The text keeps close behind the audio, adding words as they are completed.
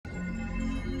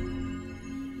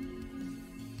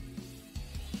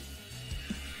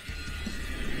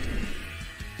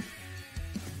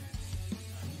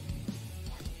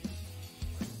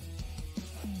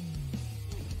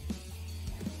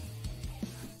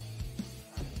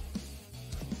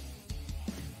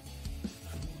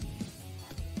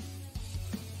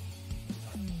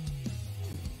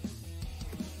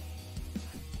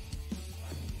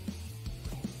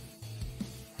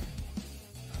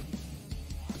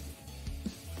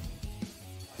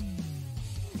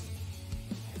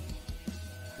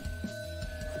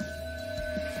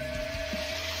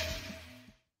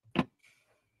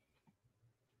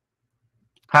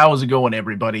How's it going,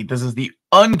 everybody? This is the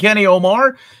Uncanny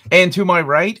Omar, and to my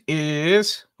right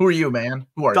is... Who are you, man?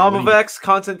 Who are you? DomofX,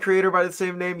 content creator by the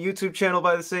same name, YouTube channel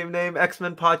by the same name,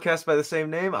 X-Men podcast by the same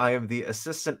name. I am the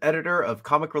assistant editor of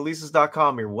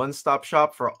comicreleases.com, your one-stop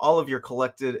shop for all of your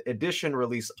collected edition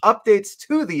release updates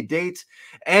to the date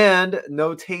and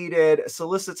notated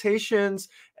solicitations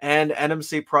and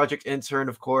NMC project intern,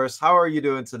 of course. How are you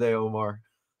doing today, Omar?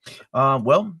 I'm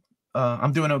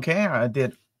doing okay. I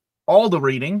did all of the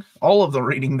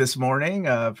reading this morning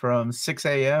from 6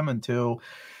 a.m. until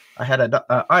I had an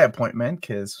eye appointment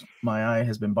because my eye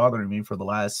has been bothering me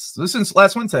since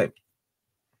last Wednesday.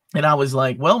 And I was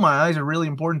like, well, my eyes are really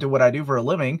important to what I do for a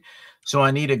living, so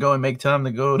I need to go and make time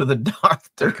to go to the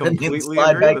doctor and then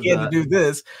slide back in to do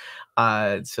this.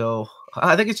 So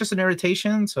I think it's just an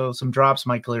irritation, so some drops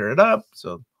might clear it up.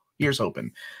 So here's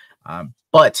hoping.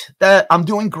 But I'm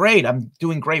doing great.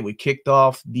 We kicked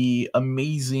off the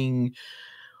amazing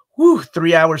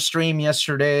 3-hour stream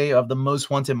yesterday of the Most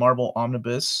Wanted Marvel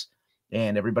Omnibus,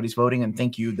 and everybody's voting. And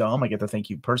thank you, Dom. I get to thank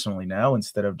you personally now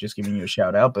instead of just giving you a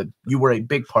shout out. But you were a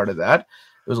big part of that.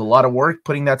 It was a lot of work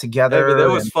putting that together. It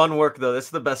was fun work, though.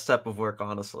 It's the best step of work,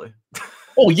 honestly.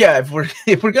 Oh yeah, if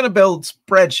we're gonna build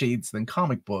spreadsheets, then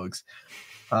comic books.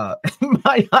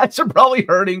 My eyes are probably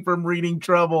hurting from reading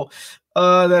trouble.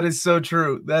 That is so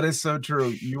true. That is so true.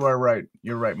 You are right.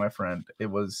 You're right, my friend. It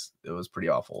was pretty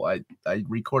awful. I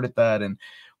recorded that, and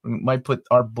we might put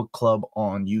our book club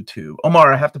on YouTube.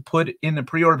 Omar, I have to put in the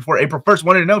pre-order before April 1st.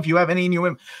 Wanted to know if you have any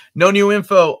new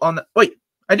info on the... Wait,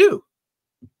 I do.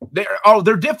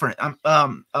 They're different.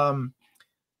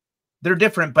 They're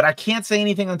different, but I can't say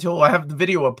anything until I have the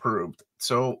video approved.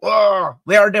 So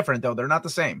they are different, though. They're not the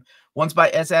same. One's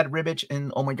by Esad Ribic,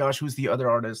 and oh my gosh, who's the other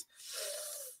artist?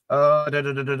 I don't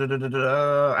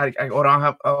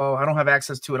have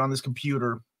access to it on this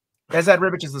computer. Esad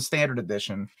Ribic is the standard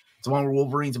edition. It's the one where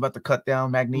Wolverine's about to cut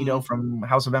down Magneto from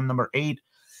House of M #8.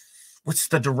 What's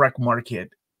the direct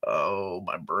market? Oh,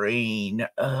 my brain.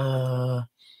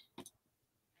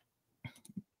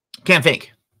 Can't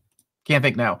think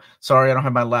now. Sorry, I don't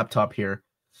have my laptop here.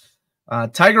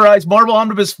 Tiger Eyes Marvel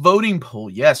Omnibus voting poll.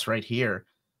 Yes, right here.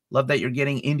 Love that you're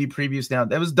getting indie previews now.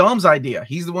 That was Dom's idea.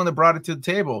 He's the one that brought it to the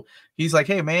table. He's like,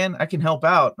 hey, man, I can help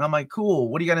out. And I'm like, cool.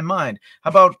 What do you got in mind? How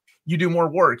about you do more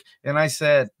work? And I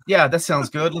said, yeah, that sounds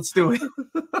good. Let's do it.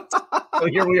 So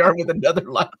here we are with another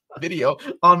live video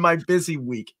on my busy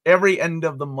week. Every end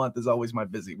of the month is always my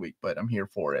busy week, but I'm here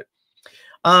for it.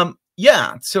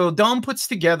 Yeah, so Dom puts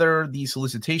together the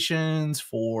solicitations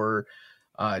for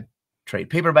trade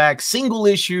paperbacks, single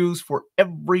issues for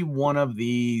every one of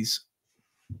these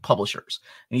publishers,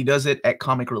 and he does it at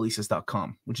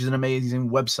comicreleases.com, which is an amazing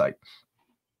website.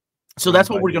 So that's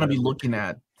what we're going to be looking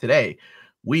at today.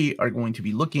 We are going to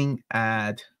be looking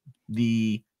at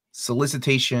the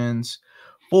solicitations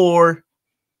for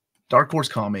Dark Horse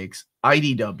Comics,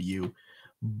 IDW,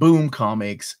 Boom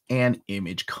Comics, and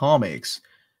Image Comics.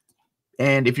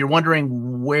 And if you're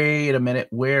wondering, wait a minute,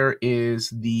 where is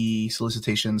the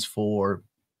solicitations for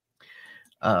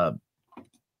Titan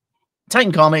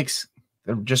Comics?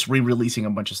 They're just re-releasing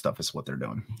a bunch of stuff is what they're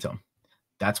doing. So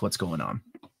that's what's going on.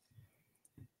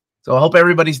 So I hope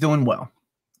everybody's doing well.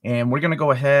 And we're going to go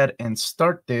ahead and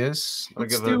start this. I'll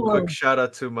give a quick shout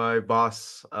out to my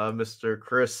boss, Mr.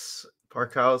 Chris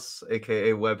Parkhouse,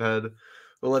 a.k.a. Webhead,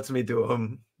 who lets me do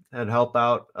them and help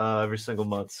out every single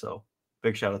month. So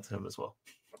big shout out to him as well.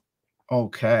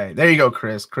 Okay. There you go,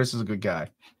 Chris. Chris is a good guy.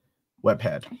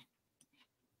 Webhead.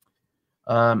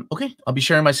 Okay, I'll be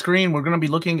sharing my screen. We're going to be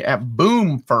looking at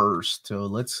Boom first. So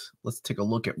let's take a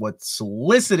look at what's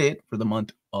solicited for the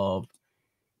month of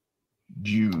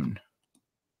June.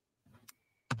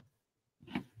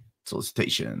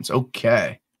 Solicitations.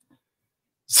 Okay.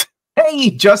 Hey,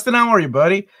 Justin, how are you,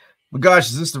 buddy? Oh, gosh,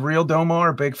 is this the real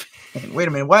Domar? Big fan. Wait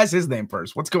a minute. Why is his name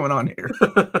first? What's going on here?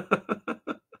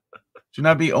 Should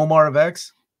not be Omar of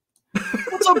X.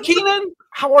 What's up, Keenan?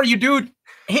 How are you, dude?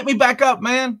 Hit me back up,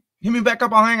 man. Hit me back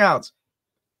up on Hangouts.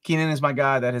 Keenan is my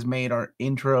guy that has made our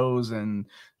intros, and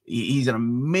he's an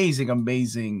amazing,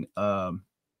 amazing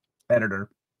editor.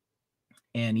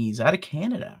 And he's out of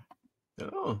Canada.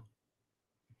 Oh.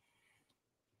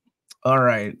 All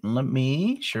right. Let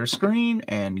me share screen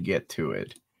and get to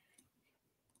it.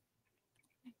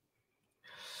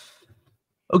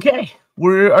 Okay.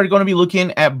 We are going to be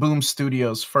looking at Boom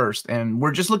Studios first. And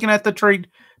we're just looking at the trade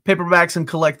paperbacks and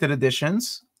collected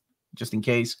editions, just in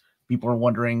case people are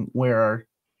wondering where are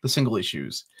the single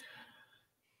issues.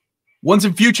 Once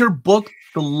in Future Book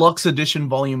Deluxe Edition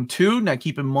Volume 2. Now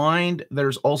keep in mind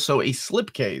there's also a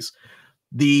slipcase.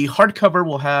 The hardcover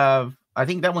will have I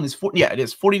think that one is it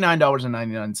is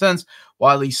 $49.99,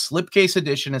 while the slipcase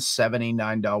edition is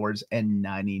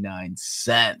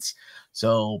 $79.99.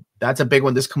 So that's a big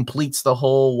one. This completes the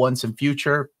whole Once and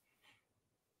Future.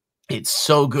 It's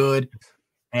so good,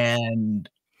 and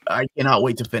I cannot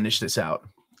wait to finish this out.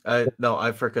 I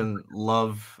freaking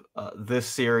love this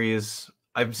series.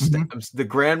 The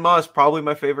grandma is probably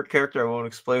my favorite character. I won't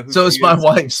explain who so she is my is.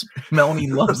 wife's. Melanie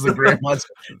loves the grandma.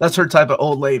 That's her type of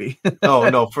old lady. Oh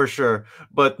no, for sure.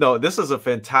 But no, this is a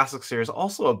fantastic series.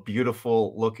 Also a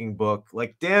beautiful looking book.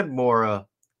 Like Dan Mora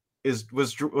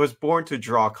was born to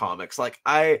draw comics. Like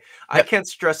I can't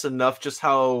stress enough just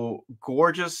how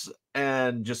gorgeous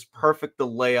and just perfect the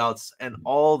layouts and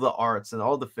all the arts and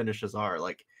all the finishes are.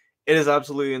 Like it is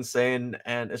absolutely insane,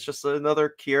 and it's just another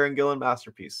Kieran Gillen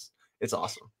masterpiece. It's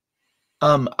awesome.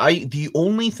 The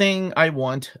only thing I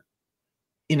want,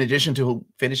 in addition to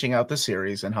finishing out the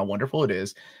series and how wonderful it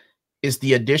is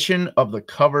the addition of the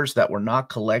covers that were not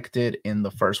collected in the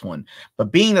first one.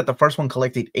 But being that the first one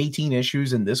collected 18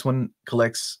 issues and this one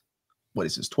collects,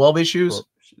 12 issues? 12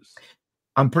 issues.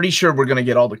 I'm pretty sure we're going to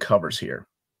get all the covers here.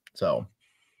 So,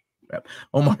 yeah.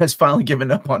 Omar has finally given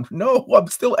up on, no, I'm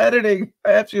still editing.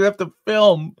 I actually have to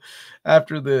film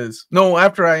after this. No,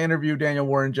 after I interview Daniel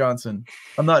Warren Johnson.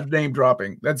 I'm not name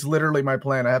dropping. That's literally my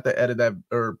plan. I have to edit that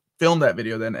or film that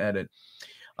video, then edit.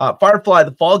 Firefly,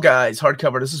 The Fall Guys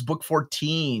hardcover. This is book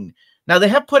 14. Now, they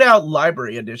have put out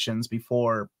library editions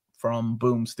before from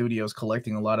Boom Studios,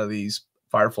 collecting a lot of these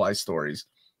Firefly stories.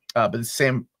 But it's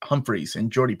Sam Humphries and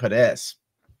Jordi Perez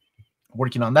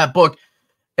working on that book.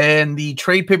 And the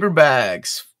trade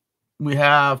paperbacks, we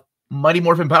have Mighty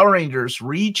Morphin Power Rangers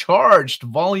Recharged,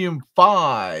 Volume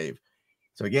 5.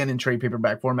 So again, in trade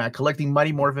paperback format, collecting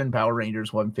Mighty Morphin Power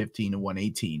Rangers 115 and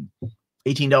 118.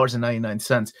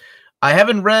 $18.99. I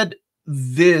haven't read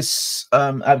this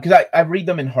because I read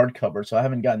them in hardcover, so I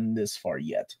haven't gotten this far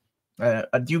yet.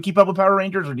 Do you keep up with Power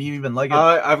Rangers, or do you even like it?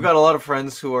 I've got a lot of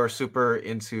friends who are super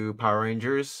into Power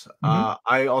Rangers.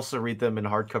 I also read them in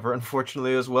hardcover,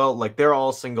 unfortunately, as well. Like they're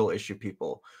all single issue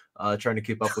people trying to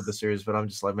keep up with the series, but I'm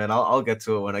just like, man, I'll get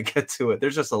to it when I get to it.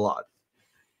 There's just a lot.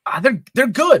 They're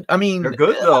good. I mean, they're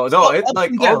good though. No, it's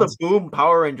like all the Boom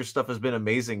Power Ranger stuff has been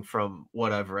amazing from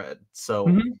what I've read.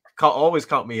 So always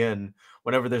count me in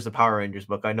whenever there's a Power Rangers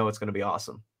book. I know it's going to be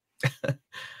awesome.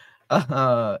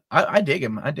 I dig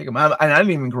him. I dig him. I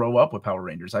didn't even grow up with Power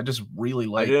Rangers. I just really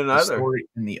like the story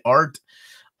and the art.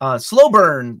 Slow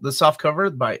Burn, the soft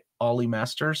cover by Ollie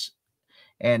Masters,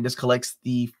 and this collects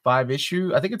the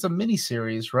 5-issue. I think it's a mini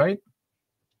series, right?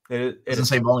 It doesn't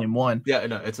say volume 1. Yeah,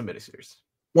 no, it's a mini series.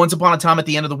 Once Upon a Time at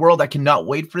the End of the World. I cannot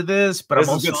wait for this, but this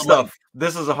is good stuff.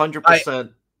 This is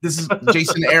 100%. This is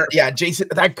Jason Aaron. Yeah, Jason.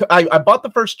 I bought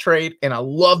the first trade and I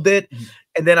loved it,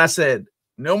 and then I said,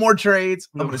 no more trades.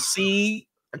 I'm going to see,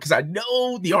 because I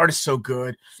know the art is so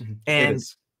good, and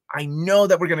I know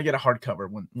that we're going to get a hardcover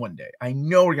one day. I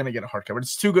know we're going to get a hardcover.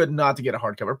 It's too good not to get a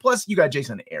hardcover. Plus, you got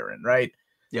Jason Aaron, right?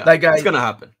 Yeah, that guy, it's going to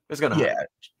happen. It's going to happen. Yeah,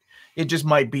 it just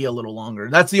might be a little longer.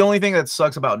 That's the only thing that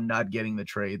sucks about not getting the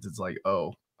trades. It's like,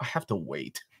 oh, I have to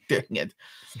wait. Dang it.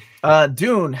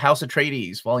 Dune, House of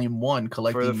Atreides, Volume 1,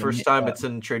 collecting. For the first time, it's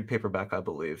in trade paperback, I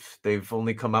believe. They've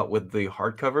only come out with the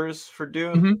hardcovers for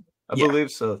Dune. I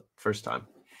believe so. First time.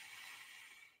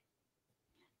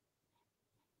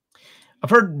 I've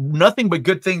heard nothing but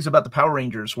good things about the Power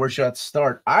Rangers. Where should I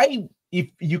start? If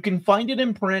you can find it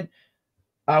in print,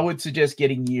 I would suggest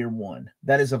getting Year One.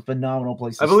 That is a phenomenal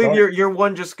place to start. I believe Year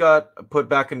One just got put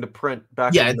back into print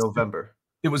in November.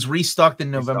 It was restocked in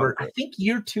November. I think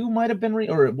Year 2 might have been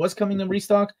or it was coming to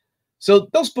restock. So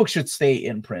those books should stay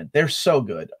in print. They're so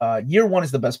good. Year 1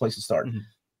 is the best place to start.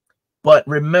 But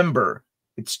remember,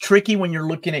 it's tricky when you're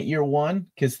looking at Year 1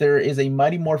 because there is a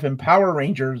Mighty Morphin Power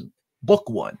Rangers book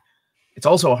 1. It's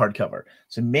also a hardcover.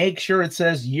 So make sure it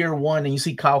says Year 1 and you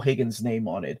see Kyle Higgins' name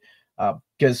on it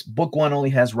because book 1 only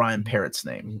has Ryan Parrott's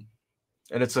name.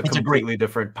 And it's a completely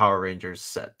different Power Rangers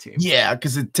set team. Yeah,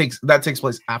 because that takes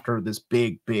place after this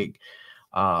big event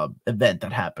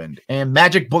that happened. And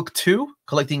Magic Book 2,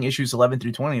 collecting issues 11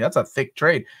 through 20. That's a thick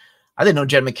trade. I didn't know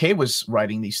Jed McKay was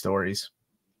writing these stories.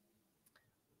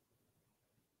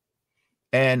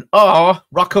 And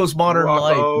Rocco's Modern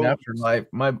Life and Afterlife.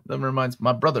 That reminds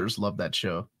my brothers love that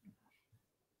show.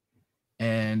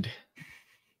 And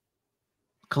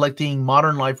collecting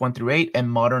Modern Life 1 through 8 and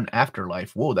Modern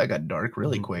Afterlife. Whoa, that got dark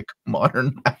really quick.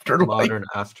 Modern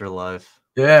Afterlife.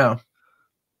 Yeah.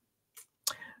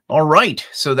 All right.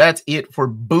 So that's it for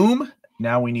Boom.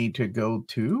 Now we need to go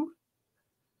to,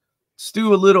 let's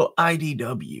do a little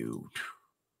IDW.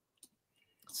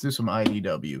 Let's do some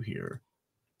IDW here.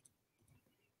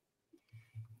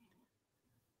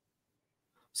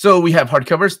 So we have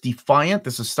hardcovers. Defiant.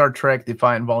 This is Star Trek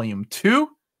Defiant Volume 2.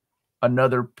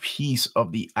 Another piece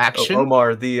of the action.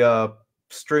 Omar, the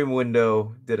stream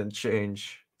window didn't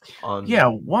change on. Yeah,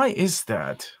 why is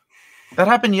that? That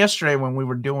happened yesterday when we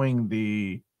were doing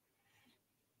the...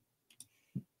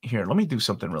 Here, let me do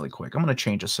something really quick. I'm going to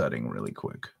change a setting really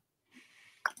quick.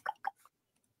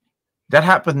 That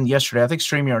happened yesterday. I think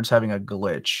StreamYard's having a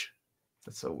glitch.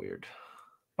 That's so weird.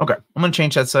 Okay, I'm going to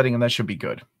change that setting, and that should be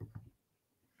good.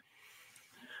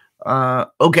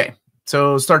 Okay,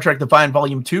 so Star Trek Defiant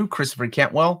Volume 2, Christopher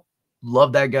Cantwell.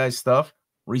 Love that guy's stuff.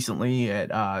 Recently at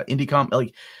IndieCom.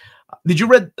 Like, did you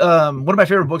read one of my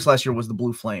favorite books last year was The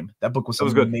Blue Flame. That book was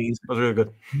amazing. Good. It was really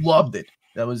good. Loved it.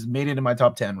 That was made it in my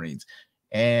top 10 reads.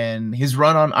 And his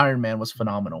run on Iron Man was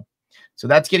phenomenal. So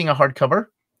that's getting a hardcover.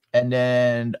 And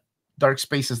then Dark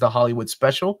Space is the Hollywood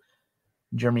special.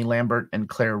 Jeremy Lambert and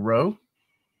Claire Rowe. Do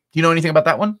you know anything about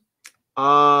that one?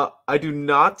 I do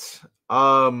not.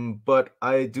 But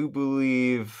I do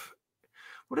believe,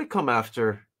 what did it come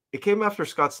after? It came after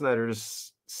Scott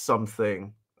Snyder's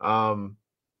something.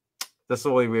 That's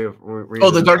the way we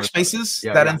the Dark Spaces?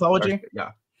 Yeah, that anthology?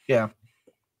 Yeah.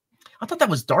 I thought that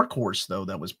was Dark Horse, though,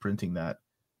 that was printing that.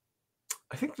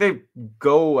 I think they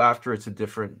go after it to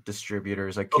different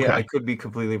distributors. I could be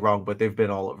completely wrong, but they've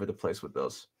been all over the place with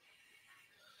those.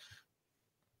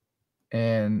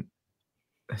 And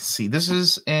let's see, this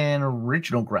is an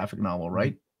original graphic novel,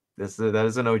 right? That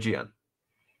is an OGN.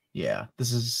 Yeah,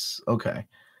 this is okay.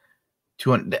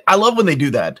 200. I love when they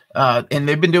do that. And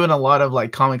they've been doing a lot of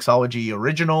like Comixology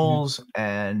originals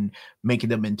and making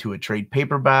them into a trade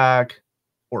paperback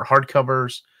or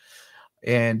hardcovers.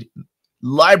 And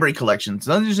library collections,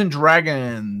 Dungeons and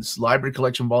Dragons, Library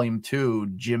Collection Volume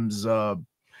 2, Jim Zub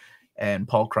and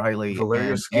Paul Criley.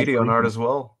 Valerio Schiti on art as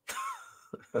well.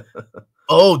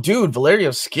 Oh, dude,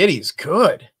 Valerio Schiti's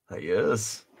good. He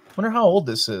is. Wonder how old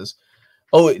this is.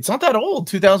 Oh, it's not that old.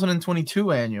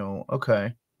 2022 annual.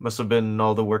 Okay. Must have been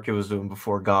all the work he was doing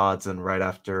before Gods and right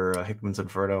after Hickman's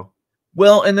Inferno.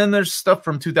 Well, and then there's stuff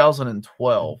from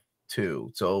 2012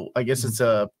 too. So I guess it's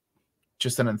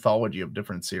just an anthology of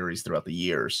different series throughout the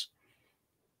years.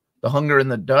 The Hunger in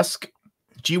the Dusk.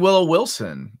 G. Willow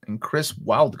Wilson and Chris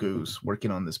Wildgoose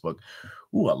working on this book.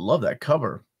 Ooh, I love that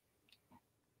cover.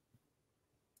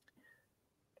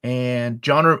 And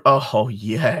John, oh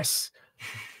yes,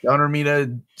 John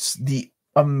Romita, the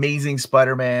Amazing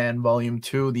Spider-Man Volume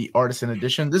 2, the Artisan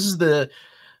Edition. This is the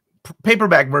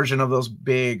paperback version of those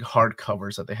big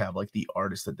hardcovers that they have, like the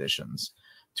Artist Editions.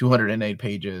 208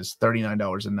 pages,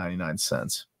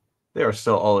 $39.99. They are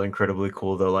still all incredibly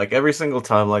cool though. Like every single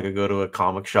time, like I go to a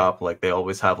comic shop, like they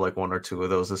always have like one or two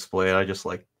of those displayed. I just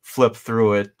like flip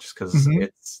through it just because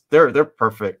they're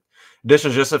perfect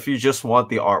editions. Just if you just want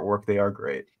the artwork, they are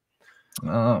great.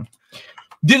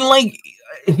 Didn't like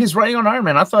his writing on Iron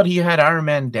Man. I thought he had Iron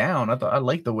Man down. I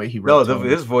liked the way he wrote. No,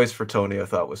 his voice for Tony I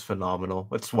thought was phenomenal.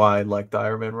 That's why I liked the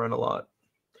Iron Man run a lot.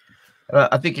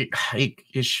 I think it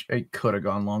could have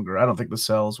gone longer. I don't think the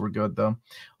sales were good, though.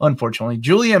 Unfortunately.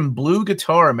 Julian Blue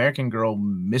Guitar, American Girl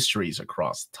Mysteries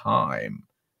Across Time.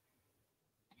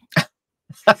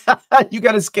 You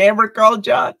got a scammer call,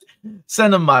 John?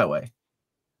 Send them my way.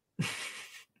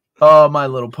 Oh, My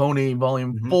Little Pony,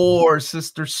 Volume 4,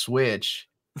 Sister Switch.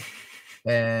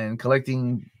 And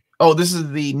collecting... Oh, this is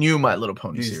the new My Little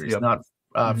Pony series, not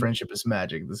Friendship is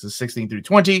Magic. This is 16 through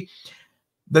 20.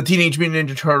 The Teenage Mutant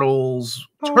Ninja Turtles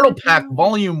Turtle Pack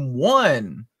Volume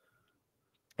 1.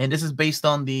 And this is based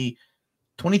on the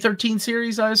 2013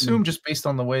 series, I assume, just based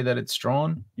on the way that it's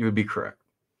drawn. You would be correct.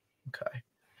 Okay.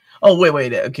 Oh,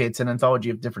 wait. Okay, it's an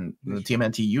anthology of different the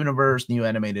TMNT universe, New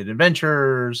Animated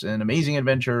Adventures, and Amazing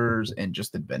Adventures, and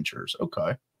Just Adventures.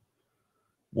 Okay.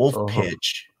 Wolf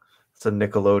Pitch. It's a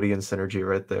Nickelodeon synergy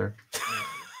right there.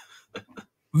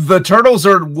 The Turtles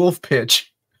are Wolf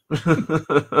Pitch.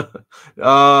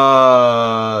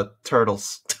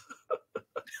 Turtles.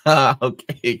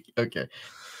 Okay.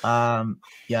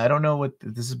 Yeah, I don't know what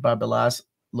this is by Belas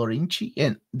Lorinci,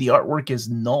 and the artwork is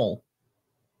null.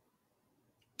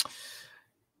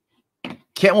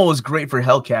 Cantwell was great for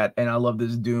Hellcat, and I love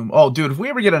this Doom. Oh, dude, if we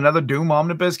ever get another Doom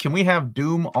omnibus, can we have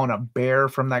Doom on a bear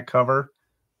from that cover?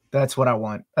 That's what I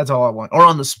want. That's all I want. Or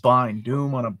on the spine.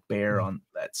 Doom on a bear on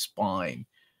that spine.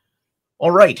 All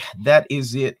right, that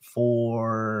is it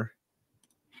for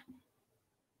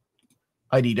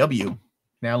IDW.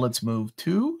 Now let's move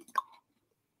to,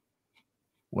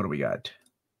 what do we got?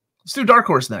 Let's do Dark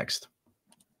Horse next.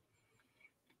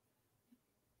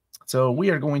 So we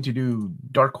are going to do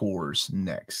Dark Horse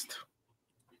next.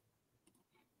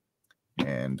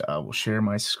 And I will share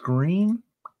my screen.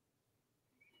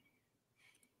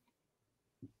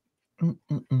 And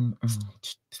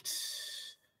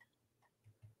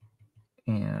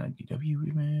IDW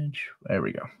image. There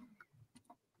we go.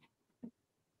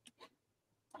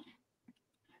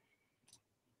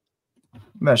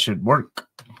 That should work.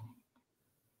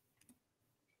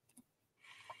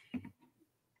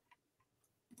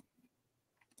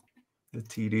 The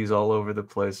TD's all over the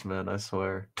place, man. I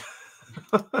swear.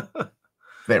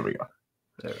 There we go.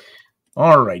 There.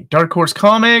 All right. Dark Horse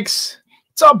Comics.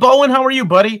 What's up, Bowen? How are you,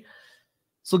 buddy?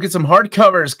 Let's look at some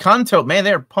hardcovers. Kanto, man,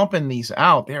 they're pumping these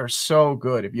out. They are so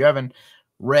good. If you haven't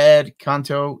read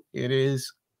Kanto, it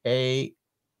is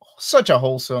such a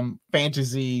wholesome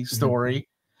fantasy story.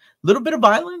 Little bit of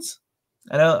violence.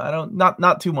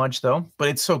 Not too much though, but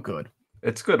it's so good.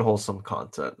 It's good, wholesome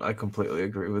content. I completely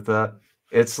agree with that.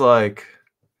 It's like,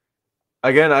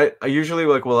 again, I usually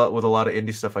like with a lot of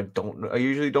indie stuff, I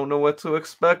usually don't know what to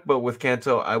expect, but with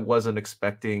Kanto, I wasn't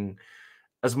expecting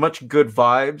as much good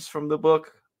vibes from the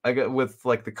book. I get with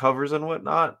like the covers and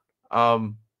whatnot.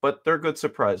 But they're good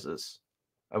surprises.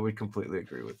 I would completely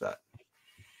agree with that.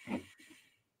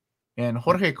 And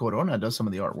Jorge Corona does some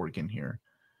of the artwork in here.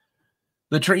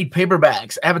 The trade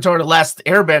paperbacks, Avatar: The Last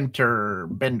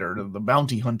Airbender, the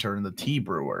Bounty Hunter, and the Tea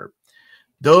Brewer.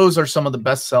 Those are some of the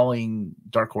best-selling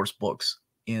Dark Horse books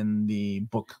in the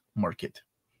book market.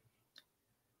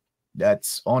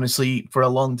 That's honestly, for a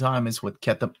long time, is what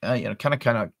kept them, kind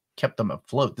of kept them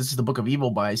afloat. This is the Book of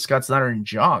Evil by Scott Snyder and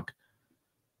Jock.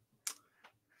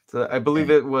 So I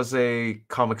believe it was a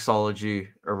Comixology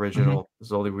original. It's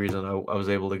the only reason I was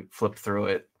able to flip through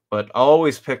it. But I'll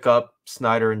always pick up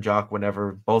Snyder and Jock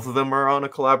whenever both of them are on a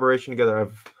collaboration together.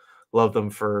 I've loved them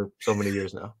for so many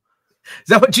years now. Is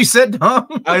that what you said, Tom?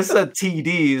 I said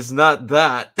TDs, not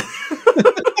that.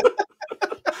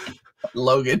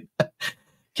 Logan.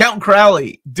 Count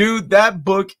Crowley. Dude, that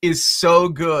book is so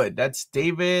good. That's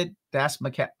David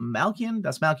Malkian.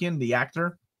 That's Malkian, the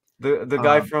actor. The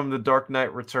guy from The Dark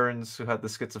Knight Returns who had the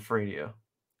schizophrenia.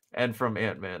 And from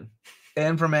Ant-Man.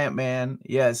 And from Ant-Man,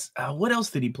 yes. What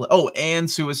else did he play? Oh, and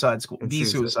Suicide Squad.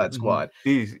 Suicide Squad.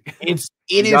 It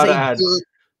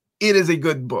is a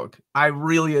good book. I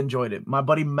really enjoyed it. My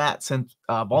buddy Matt sent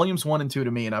volumes 1 and 2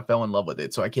 to me, and I fell in love with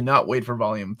it. So I cannot wait for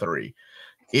volume 3.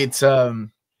 It's do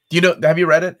you know? Have you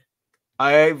read it?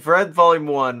 I've read volume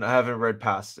 1. I haven't read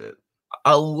past it.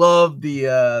 I love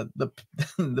the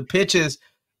pitches.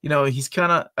 You know, he's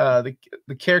kind of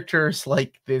the character's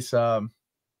like this.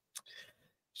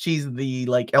 She's the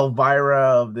like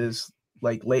Elvira of this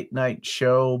like late night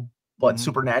show, but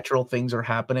supernatural things are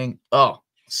happening. Oh,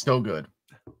 so good.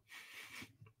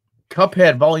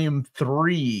 Cuphead Volume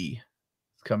 3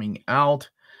 is coming out,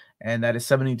 and that is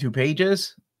 72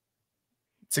 pages,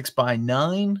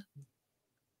 6x9.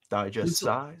 Digest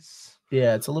size.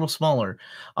 Yeah, it's a little smaller.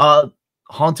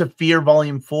 Haunt of Fear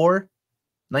Volume 4,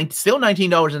 still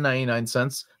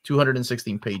 $19.99,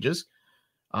 216 pages.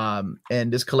 And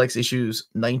this collects issues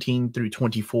 19 through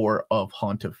 24 of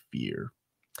Haunt of Fear.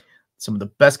 Some of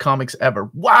the best comics ever.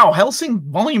 Wow, Hellsing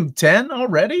Volume 10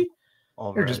 already?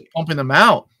 They're just pumping them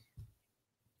out.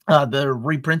 They're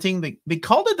reprinting. They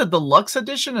called it the deluxe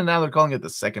edition, and now they're calling it the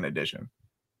second edition.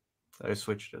 I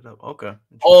switched it up. Okay.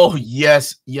 Oh,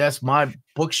 yes. Yes, my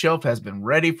bookshelf has been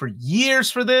ready for years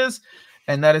for this.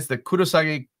 And that is the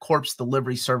Kurosage Corpse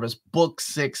Delivery Service Book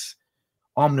 6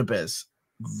 Omnibus.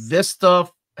 This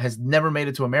stuff has never made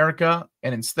it to America,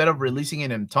 and instead of releasing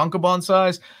it in tankobon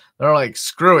size, they're like,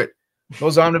 screw it.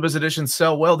 Those omnibus editions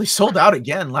sell well. They sold out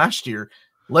again last year.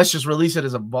 Let's just release it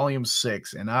as a volume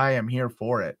 6, and I am here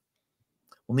for it.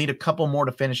 We'll need a couple more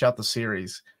to finish out the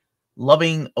series.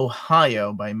 Loving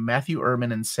Ohio by Matthew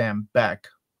Urban and Sam Beck.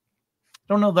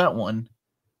 Don't know that one.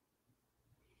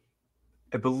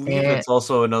 I believe it's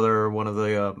also another one of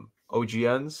the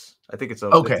OGNs. I think it's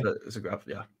it's a graphic,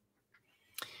 yeah.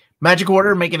 Magic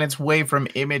Order making its way from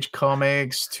Image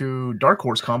Comics to Dark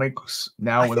Horse Comics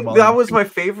now. That was my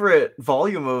favorite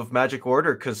volume of Magic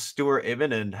Order because Stuart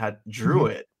Immonen had drew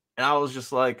it, and I was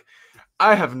just like,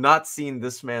 I have not seen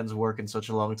this man's work in such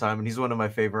a long time, and he's one of my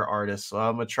favorite artists. So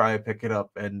I'm gonna try and pick it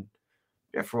up, and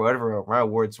yeah, for whatever my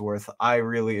award's worth, I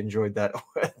really enjoyed that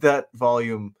that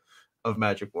volume of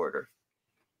Magic Order.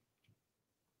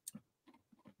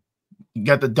 You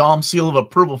got the Dom seal of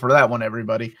approval for that one,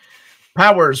 everybody.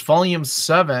 Powers Volume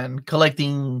 7,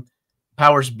 collecting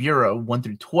Powers Bureau 1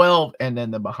 through 12, and then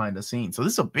the behind the scenes. So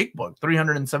this is a big book,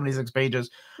 376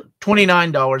 pages,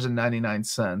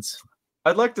 $29.99.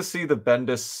 I'd like to see the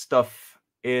Bendis stuff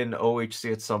in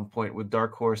OHC at some point with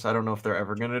Dark Horse. I don't know if they're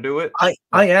ever going to do it.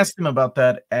 I asked him about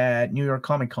that at New York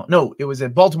Comic Con. No, it was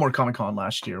at Baltimore Comic Con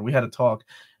last year. We had a talk.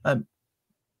 Bendis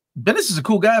is a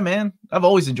cool guy, man. I've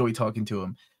always enjoyed talking to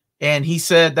him. And he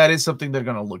said that is something they're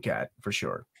going to look at for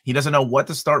sure. He doesn't know what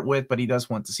to start with, but he does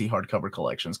want to see hardcover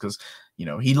collections because, you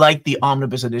know, he liked the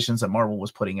omnibus editions that Marvel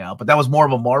was putting out, but that was more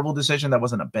of a Marvel decision. That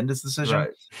wasn't a Bendis decision.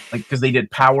 Right. Like, because they did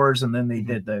Powers and then they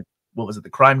did the, what was it, the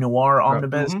Crime Noir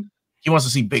omnibus. He wants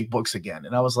to see big books again.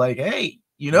 And I was like, hey,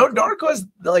 you know, Dark Horse,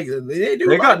 like, they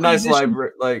got nice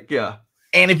library. Like, yeah.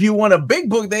 And if you want a big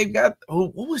book, they've got,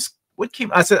 what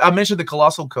came? I mentioned the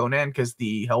Colossal Conan because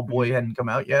the Hellboy hadn't come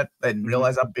out yet. I didn't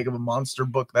realize how big of a monster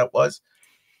book that was.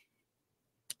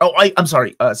 Oh, I'm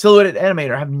sorry. Silhouetted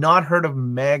Animator. I have not heard of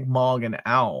Mag, Mog, and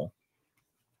Owl.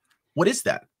 What is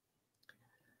that?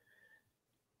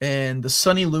 And the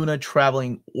Sunny Luna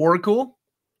Traveling Oracle.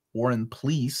 Warren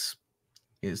Pleece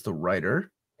is the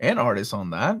writer and artist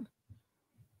on that.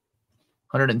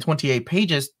 128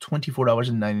 pages,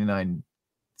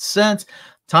 $24.99.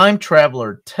 Time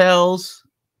Traveler Tales.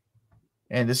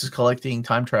 And this is collecting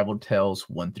Time Traveler Tales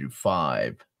 1 through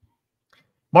 5.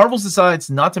 Marvel's decides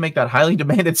not to make that highly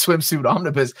demanded swimsuit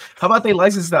omnibus. How about they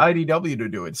license the IDW to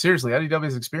do it? Seriously,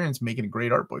 IDW's experience making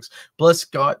great art books. Plus,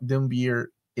 Scott Dumbier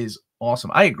is awesome.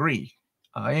 I agree.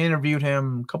 I interviewed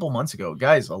him a couple months ago.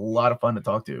 Guy's a lot of fun to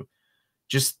talk to.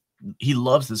 Just, he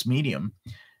loves this medium.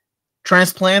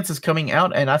 Transplants is coming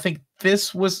out, and I think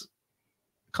this was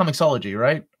Comixology,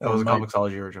 right? That was a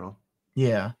Comixology original.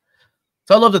 Yeah.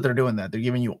 So I love that they're doing that. They're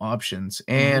giving you options.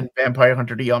 And Vampire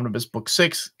Hunter D Omnibus Book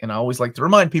 6. And I always like to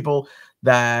remind people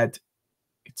that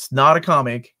it's not a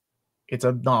comic. It's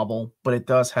a novel. But it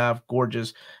does have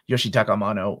gorgeous Yoshitaka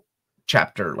Amano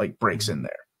chapter, like, breaks in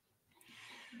there.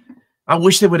 I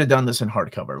wish they would have done this in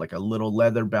hardcover, like a little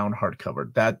leather-bound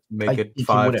hardcover. That make it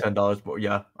 $5, $10 more.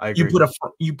 Yeah, I agree.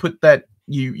 You put that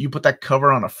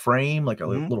cover on a frame, like a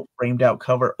little framed-out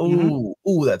cover. Ooh,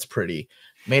 ooh, that's pretty.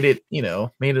 Made it, you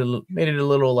know, made it a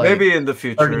little like maybe in the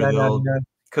future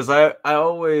because I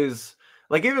always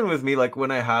like, even with me, like when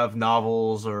I have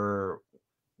novels or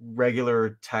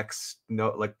regular text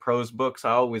like prose books,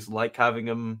 I always like having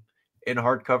them in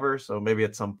hardcover. So maybe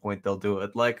at some point they'll do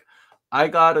it. Like I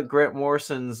got a Grant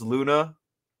Morrison's Luna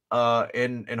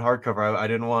in hardcover. I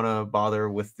didn't want to bother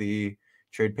with the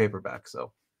trade paperback,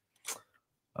 so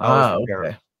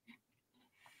okay.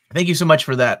 Thank you so much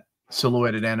for that,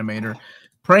 Silhouetted Animator.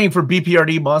 Praying for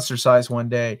BPRD monster size one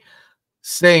day.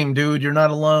 Same, dude. You're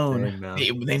not alone.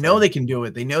 They know they can do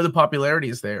it. They know the popularity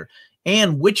is there.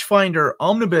 And Witchfinder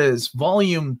Omnibus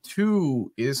Volume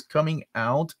 2 is coming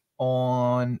out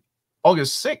on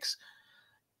August 6th.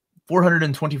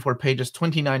 424 pages,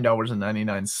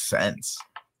 $29.99.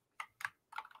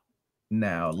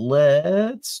 Now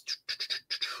let's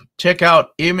check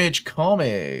out Image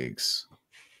Comics.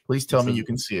 Please tell me you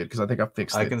can see it because I think I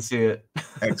fixed it. I can see it.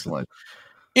 Excellent.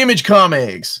 Image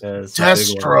Comics.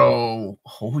 Destro.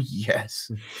 Oh, yes.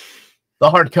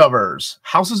 The hardcovers.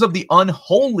 Houses of the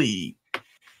Unholy.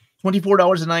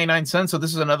 $24.99. So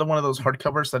this is another one of those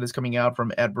hardcovers that is coming out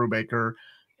from Ed Brubaker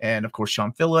and, of course,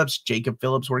 Sean Phillips. Jacob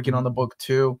Phillips working on the book,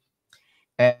 too.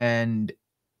 And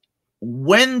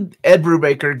when Ed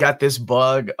Brubaker got this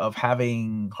bug of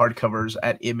having hardcovers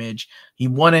at Image, he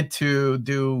wanted to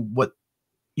do what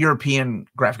European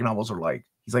graphic novels are like.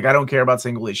 He's like, I don't care about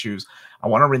single issues. I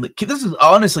want to really. This is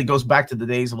honestly goes back to the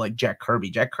days of like Jack Kirby.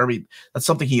 Jack Kirby, that's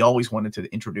something he always wanted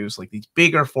to introduce, like these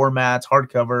bigger formats,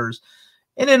 hardcovers.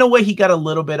 And in a way, he got a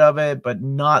little bit of it, but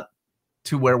not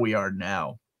to where we are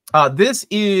now. This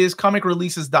is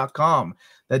comicreleases.com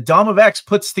that DomofX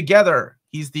puts together.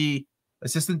 He's the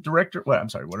assistant director. What? I'm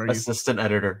sorry. What are you? Assistant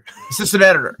editor. Assistant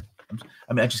editor.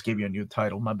 I mean, I just gave you a new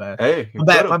title. My bad. Hey,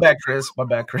 my bad, Chris. My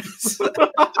bad, Chris.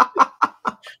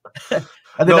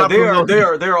 No,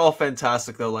 they're all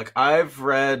fantastic though. Like I've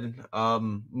read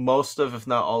most of, if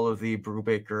not all of, the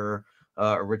Brubaker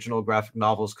original graphic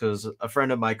novels because a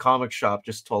friend of my comic shop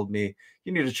just told me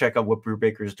you need to check out what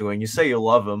Brubaker's doing. You say you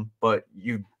love him, but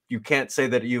you can't say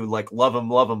that you like love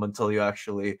him until you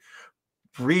actually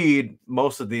read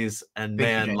most of these. And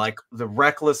man, like the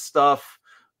Reckless stuff,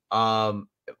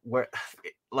 where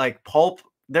like Pulp,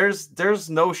 there's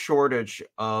no shortage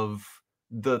of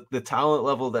the talent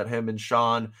level that him and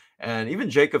Sean and even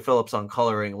Jacob Phillips on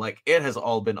coloring, like it has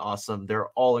all been awesome. They're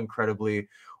all incredibly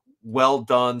well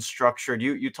done, structured.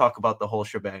 You talk about the whole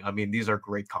shebang. I mean, these are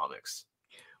great comics.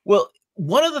 Well,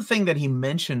 one of the things that he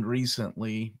mentioned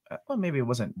recently, well, maybe it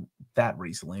wasn't that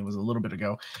recently, it was a little bit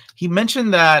ago. He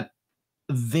mentioned that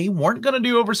they weren't going to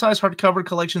do oversized hardcover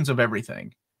collections of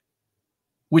everything,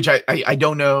 which I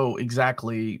don't know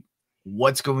exactly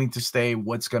what's going to stay,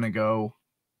 what's going to go.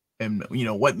 And, you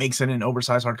know, what makes it an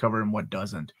oversized hardcover and what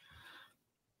doesn't.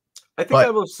 I think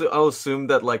But I'll assume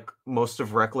that like most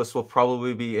of Reckless will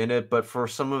probably be in it, but for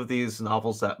some of these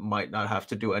novels that might not have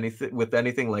to do anything with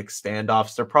anything like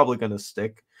standoffs, they're probably going to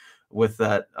stick with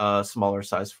that smaller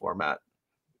size format.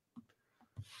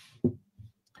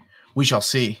 we shall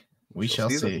see. We shall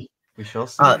see. see. We shall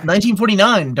see.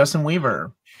 1949, Dustin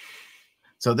Weaver.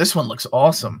 So this one looks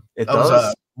awesome. It I does.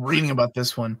 was reading about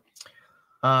this one.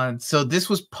 So this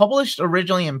was published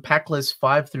originally in pack list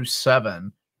 5 through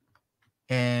 7.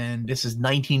 And this is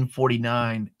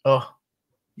 1949. Oh,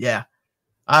 yeah.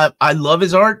 I love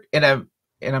his art, and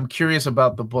I'm curious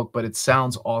about the book, but it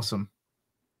sounds awesome.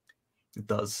 It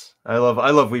does. I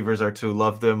love Weaver's art too.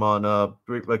 Loved him on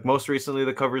like most recently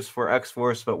the covers for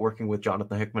X-Force, but working with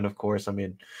Jonathan Hickman, of course. I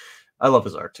mean, I love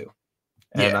his art too.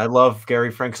 And I love Gary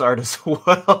Frank's art as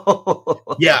well.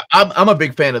 Yeah, I'm a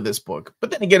big fan of this book.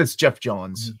 But then again, it's Jeff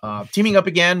Johns. Teaming up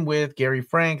again with Gary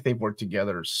Frank. They've worked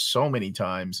together so many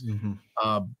times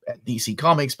at DC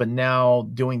Comics, but now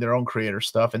doing their own creator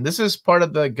stuff. And this is part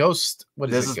of the Ghost.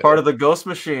 This is part of the Ghost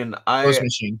Machine. Ghost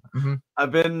Machine.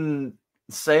 I've been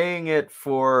saying it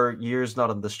for years, not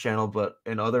on this channel, but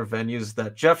in other venues,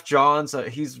 that Jeff Johns,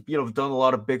 he's done a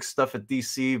lot of big stuff at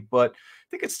DC, but I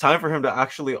think it's time for him to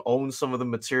actually own some of the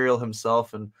material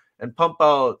himself and pump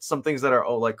out some things that are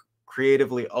like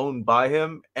creatively owned by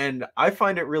him. And I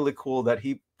find it really cool that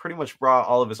he pretty much brought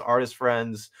all of his artist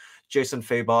friends, Jason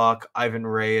Fabok, Ivan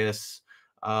Reyes.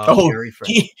 Gary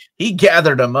Frank. He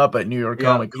gathered them up at New York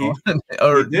Comic Con.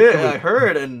 He did, I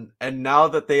heard, and now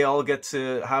that they all get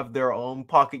to have their own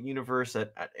pocket universe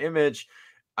at Image,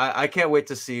 I can't wait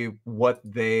to see what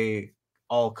they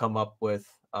all come up with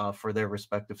for their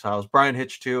respective titles. Brian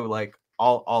Hitch too, like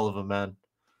all of them, man.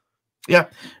 Yeah,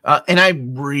 and I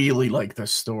really like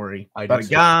this story about a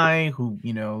guy who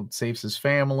saves his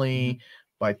family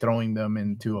by throwing them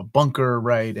into a bunker,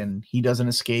 right? And he doesn't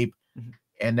escape.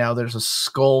 And now there's a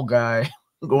skull guy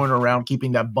going around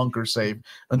keeping that bunker safe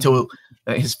until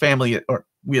his family, or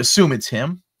we assume it's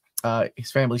him,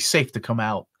 his family's safe to come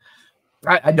out.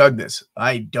 I dug this.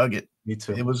 I dug it. Me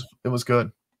too. It was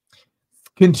good.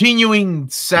 Continuing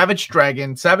Savage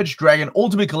Dragon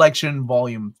Ultimate Collection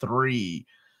Volume 3,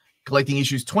 collecting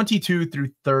issues 22 through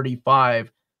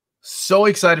 35. So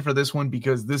excited for this one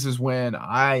because this is when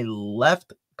I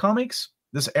left comics.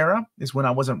 This era is when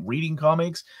I wasn't reading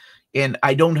comics. And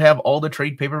I don't have all the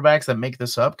trade paperbacks that make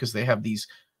this up because they have these,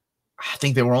 I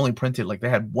think they were only printed, like they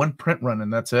had one print run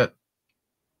and that's it.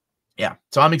 Yeah,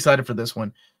 so I'm excited for this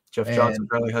one. Jeff Johns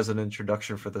apparently has an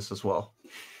introduction for this as well.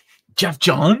 Jeff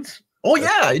Johns? Oh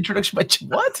yeah, introduction by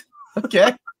what?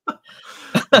 Okay.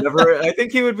 I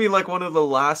think he would be like one of the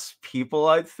last people,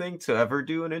 I'd think, to ever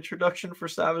do an introduction for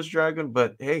Savage Dragon,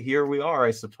 but hey, here we are,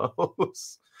 I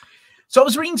suppose. So I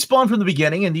was reading Spawn from the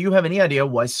beginning, and do you have any idea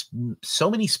why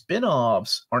so many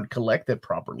spin-offs aren't collected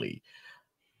properly?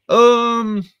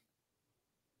 Let's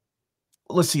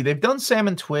see. They've done Sam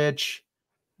and Twitch.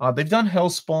 They've done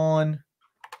Hellspawn.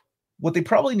 What they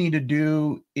probably need to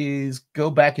do is go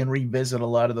back and revisit a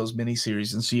lot of those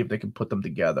miniseries and see if they can put them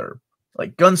together.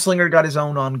 Like Gunslinger got his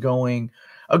own ongoing.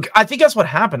 I think that's what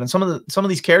happened, and some of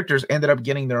these characters ended up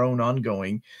getting their own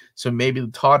ongoing. So maybe the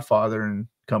Todd Father and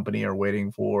company are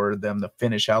waiting for them to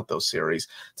finish out those series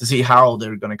to see how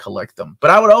they're going to collect them.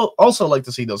 But I would also like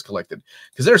to see those collected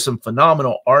because there's some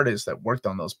phenomenal artists that worked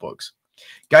on those books.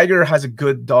 Geiger has a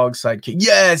good dog sidekick.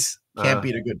 Yes, can't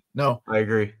beat a good. No, I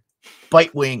agree.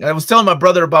 Bitewing. I was telling my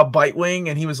brother about Bitewing,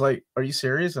 and he was like, "Are you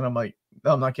serious?" And I'm like,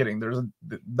 "No, I'm not kidding.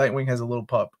 Bitewing has a little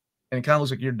pup, and it kind of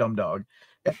looks like your dumb dog."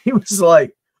 And he was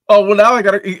like, "Oh, well, now I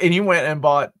got to," and he went and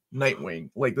bought Nightwing,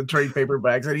 like the trade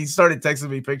paperbacks, and he started texting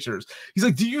me pictures. He's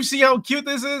like, "Do you see how cute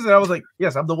this is?" And I was like,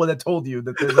 "Yes, I'm the one that told you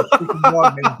that there's a freaking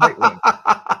dog named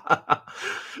Nightwing."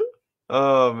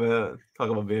 Oh man, talk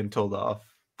about being told off.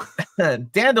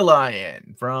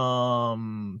 Dandelion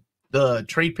from the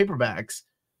trade paperbacks,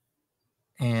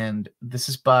 and this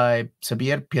is by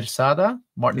Xavier Pirzada.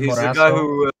 Martin He's Morasso. the guy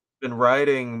who has been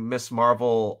writing Miss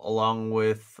Marvel along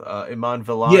with Iman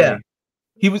Vellani. Yeah.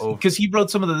 He was because he wrote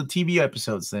some of the TV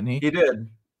episodes. Then he did,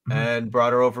 and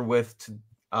brought her over with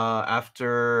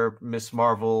after Miss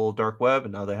Marvel Dark Web,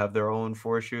 and now they have their own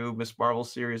 4-issue Miss Marvel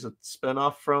series that spin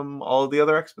off from all of the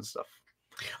other X-Men stuff.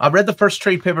 I read the first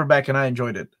trade paperback and I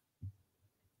enjoyed it.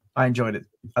 I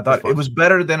thought it was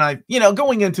better than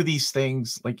going into these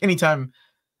things. Like anytime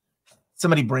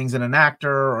somebody brings in an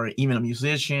actor or even a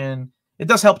musician, it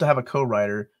does help to have a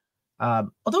co-writer.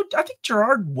 Although I think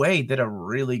Gerard Way did a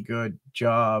really good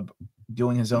job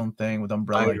doing his own thing with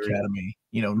Umbrella Academy.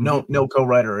 No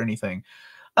co-writer or anything.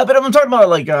 But I'm talking about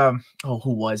like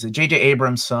who was it? J.J.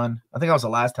 Abrams' son. I think that was the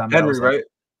last time. Henry, right?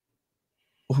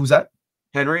 Who's that?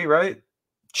 Henry, right?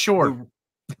 Sure. Who,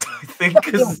 I think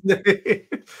his name.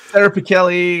 Sarah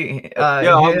Kelly.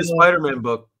 Yeah, on the Spider-Man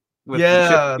book with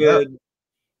the Chip Kid.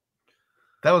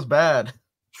 That was bad.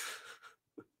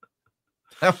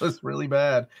 That was really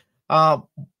bad.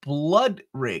 Blood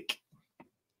Rick.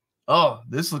 Oh,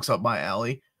 this looks up my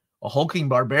alley. A hulking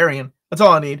barbarian. That's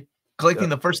all I need. Collecting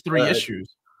the first 3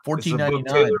 issues. $14.99.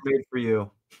 Tailor-made for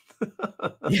you.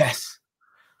 Yes.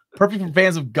 Perfect for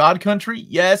fans of God Country.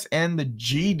 Yes, and the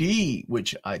GD,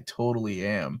 which I totally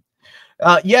am.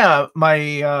 Yeah,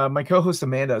 my co-host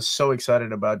Amanda is so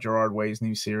excited about Gerard Way's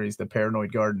new series, The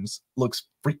Paranoid Gardens. Looks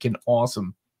freaking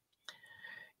awesome.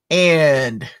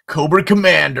 And Cobra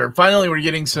Commander. Finally, we're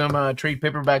getting some trade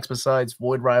paperbacks besides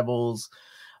Void Rivals.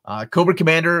 Cobra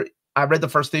Commander, I read the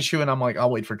first issue and I'm like, I'll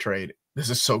wait for trade. This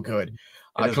is so good.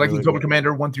 Collecting really Cobra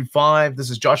Commander 1 through 5. This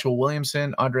is Joshua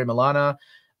Williamson, Andre Milana.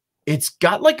 It's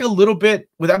got like a little bit,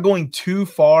 without going too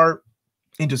far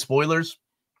into spoilers.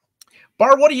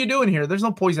 Bar, what are you doing here? There's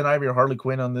no Poison Ivy or Harley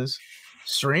Quinn on this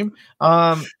stream.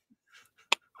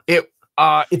 It's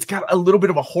got a little bit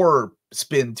of a horror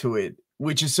spin to it,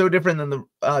 which is so different than the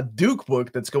Duke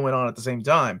book that's going on at the same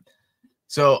time.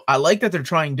 So I like that they're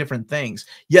trying different things.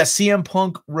 Yes, CM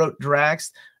Punk wrote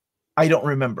Drax. I don't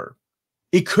remember.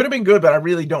 It could have been good, but I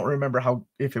really don't remember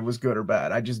if it was good or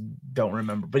bad. I just don't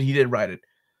remember. But he did write it.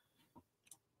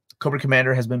 Cobra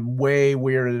Commander has been way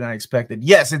weirder than I expected.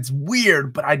 Yes, it's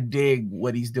weird, but I dig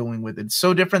what he's doing with it. It's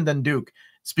so different than Duke.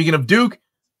 Speaking of Duke,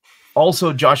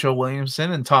 also Joshua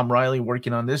Williamson and Tom Riley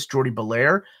working on this, Jordi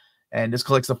Belair, and this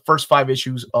collects the first 5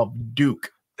 issues of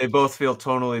Duke. They both feel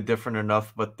tonally different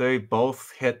enough, but they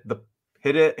both hit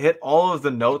all of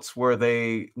the notes where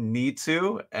they need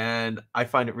to, and I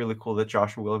find it really cool that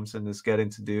Joshua Williamson is getting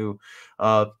to do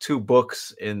 2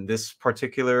 books in this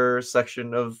particular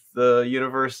section of the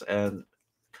universe, and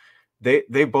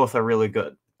they both are really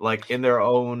good, like in their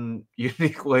own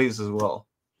unique ways as well.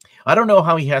 I don't know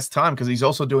how he has time because he's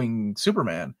also doing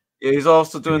Superman. Yeah, he's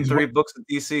also doing 3 books at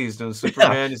DC. He's doing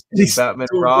Superman, he's Batman,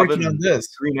 Robin, and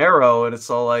Green Arrow, and it's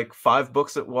all like 5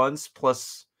 books at once,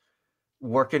 plus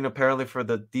working apparently for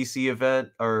the DC event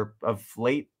or of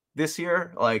late this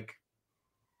year. Like,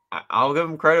 I'll give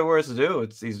him credit where it's due.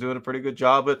 He's doing a pretty good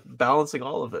job at balancing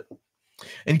all of it.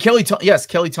 And Kelly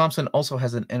Thompson also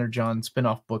has an Energon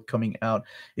spinoff book coming out.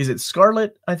 Is it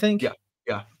Scarlet? I think. Yeah.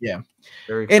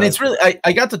 Very excited. And it's really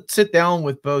I got to sit down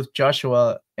with both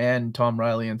Joshua and Tom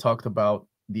Riley and talked about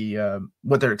the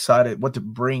what they're excited, what to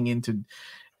bring into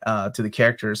to the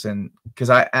characters, and because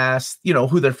I asked,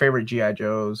 who their favorite GI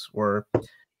Joes were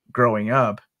growing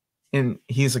up, and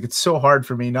he's like, it's so hard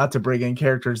for me not to bring in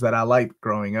characters that I liked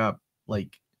growing up,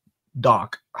 like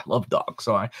Doc. I love Doc,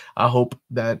 so I hope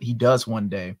that he does one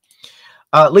day.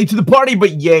 Late to the party,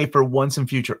 but yay for once in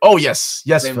future. Oh yes,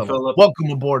 Philip. Welcome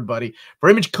aboard, buddy. For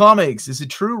Image Comics, is it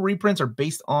true reprints are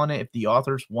based on it if the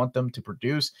authors want them to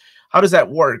produce? How does that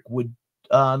work? Would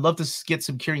love to get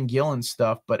some Kieran Gillen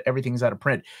stuff, but everything's out of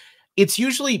print. It's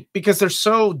usually because they're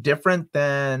so different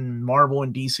than Marvel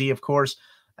and DC, of course,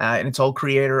 and it's all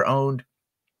creator owned.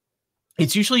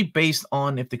 It's usually based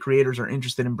on if the creators are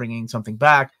interested in bringing something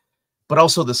back, but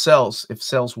also the sales, if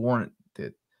sales warrant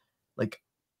it. Like,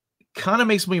 kind of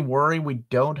makes me worry we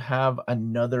don't have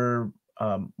another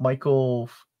Michael.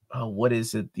 What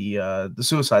is it? The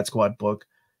Suicide Squad book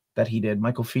that he did,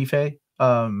 Michael Fife.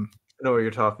 I know what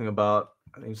you're talking about.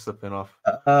 I think it's slipping off.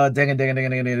 Dang it.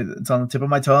 It's on the tip of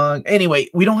my tongue. Anyway,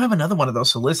 we don't have another one of those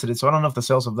solicited, so I don't know if the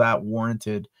sales of that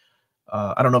warranted.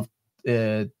 I don't know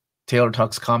if Taylor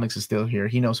Talks Comics is still here.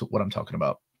 He knows what I'm talking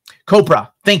about.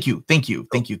 Cobra, thank you.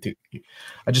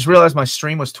 I just realized my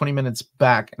stream was 20 minutes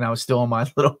back, and I was still on My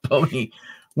Little Pony.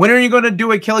 When are you going to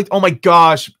do a Kelly? Oh my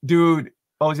gosh, dude.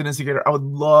 Always an instigator. I would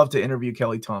love to interview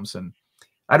Kelly Thompson.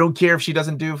 I don't care if she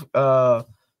doesn't do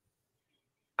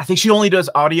I think she only does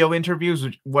audio interviews,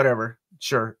 whatever.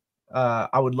 Sure.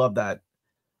 I would love that.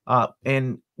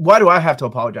 And why do I have to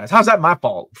apologize? How's that my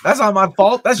fault? That's not my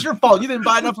fault. That's your fault. You didn't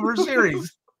buy enough of her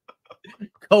series.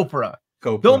 Copra.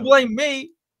 Don't blame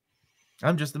me.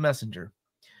 I'm just the messenger.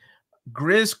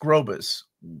 Grizz Grobus.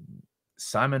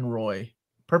 Simon Roy.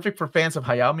 Perfect for fans of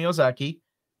Hayao Miyazaki,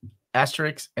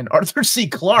 Asterix, and Arthur C.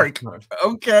 Clarke.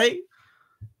 Okay.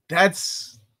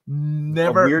 That's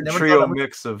never a weird trio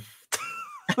mix of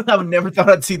I would never thought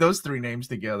I'd see those 3 names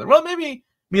together. Well, maybe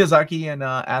Miyazaki and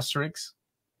Asterix,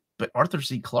 but Arthur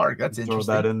C. Clarke, that's interesting.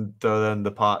 Throw that in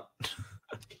the pot.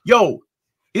 Yo,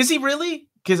 is he really?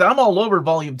 Because I'm all over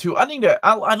Volume 2.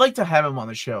 I'd like to have him on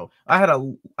the show. I had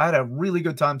a really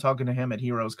good time talking to him at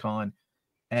Heroes Con,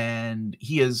 and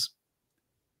he's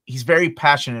very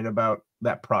passionate about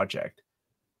that project.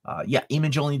 Yeah,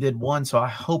 Image only did one, so I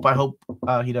hope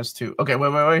he does too. Okay,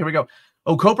 wait, here we go.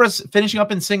 Oh, Copra's finishing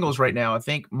up in singles right now. I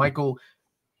think Michael,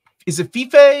 is it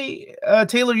Fife?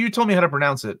 Taylor, you told me how to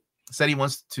pronounce it. Said he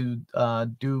wants to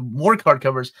do more card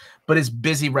covers, but is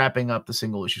busy wrapping up the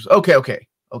single issues. Okay.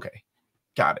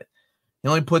 Got it. He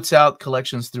only puts out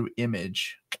collections through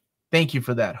Image. Thank you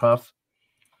for that, Huff.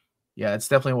 Yeah, it's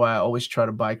definitely why I always try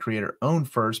to buy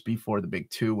creator-owned first before the big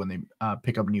two when they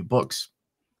pick up new books.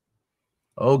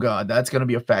 Oh, God, that's going to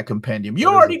be a fat compendium. You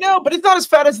already know, but it's not as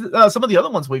fat as some of the other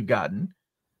ones we've gotten.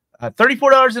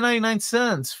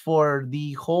 $34.99 for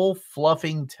the whole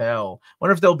fluffing tell.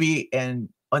 Wonder if there'll be an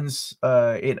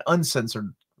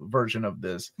uncensored version of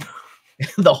this.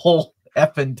 The whole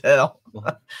effing tell.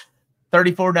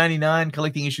 $34.99,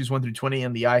 collecting issues 1 through 20,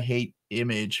 and the I Hate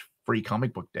Image free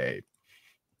comic book day.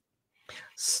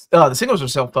 The singles are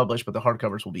self-published, but the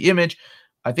hardcovers will be Image.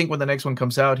 I think when the next one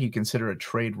comes out, he'd consider a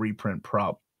trade reprint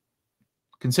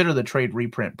Consider the trade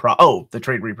reprint the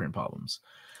trade reprint problems.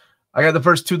 I got the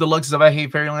first 2 deluxes of I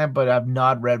Hate Fairyland, but I've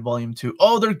not read volume 2.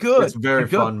 Oh, they're good. It's very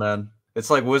fun, man. It's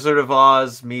like Wizard of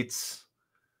Oz meets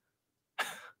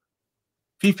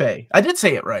Fife. I did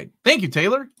say it right. Thank you,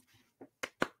 Taylor.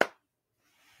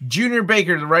 Junior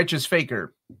Baker, the Righteous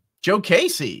Faker. Joe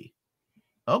Casey.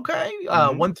 Okay.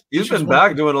 He's been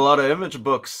back doing a lot of Image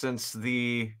books since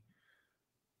the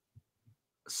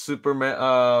Superman,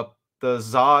 the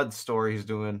Zod story he's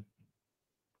doing.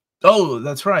 Oh,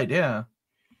 that's right. Yeah.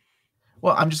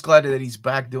 Well, I'm just glad that he's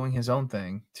back doing his own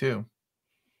thing too.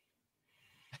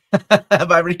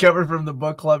 Have I recovered from the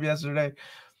book club yesterday?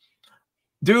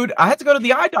 Dude, I had to go to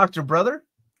the eye doctor, brother.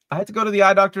 I had to go to the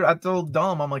eye doctor. I told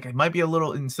Dom, I'm like, it might be a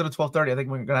little, instead of 12:30, I think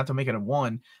we're going to have to make it at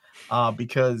 1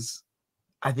 because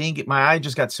I think my eye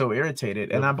just got so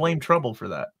irritated, and I blame Trouble for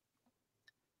that.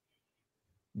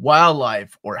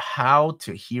 Wildlife, or How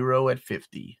to Hero at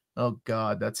 50. Oh,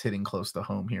 God, that's hitting close to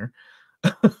home here.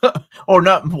 Or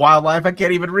not Wildlife. I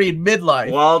can't even read.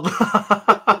 Midlife.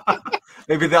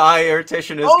 Maybe the eye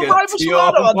irritation is getting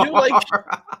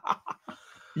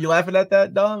You laughing at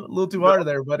that, Dom? A little too hard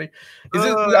there, buddy.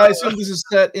 I assume this is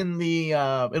set in the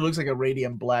it looks like a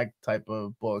Radiant Black type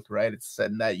of book, right? It's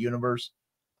set in that universe.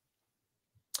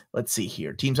 Let's see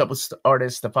here. Teams up with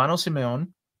artist Stefano Simeone,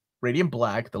 Radiant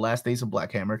Black, The Last Days of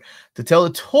Blackhammer, to tell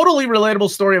a totally relatable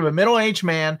story of a middle-aged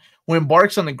man who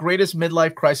embarks on the greatest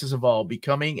midlife crisis of all,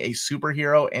 becoming a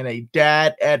superhero and a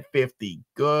dad at 50.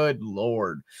 Good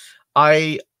Lord.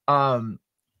 Little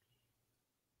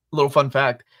fun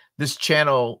fact, this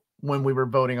channel, when we were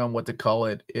voting on what to call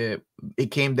it,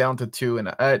 it came down to 2, and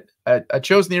I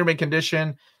chose Near Mint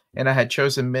Condition, and I had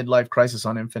chosen Midlife Crisis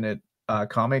on Infinite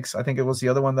Comics. I think it was the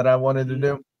other one that I wanted to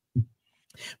do.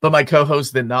 But my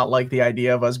co-host did not like the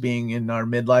idea of us being in our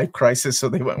midlife crisis, so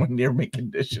they went with Near Mint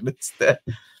Condition instead.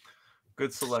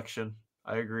 Good selection.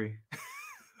 I agree.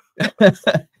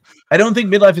 I don't think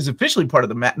midlife is officially part of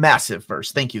the massive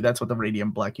verse. Thank you. That's what the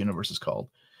Radiant Black universe is called.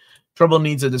 Trouble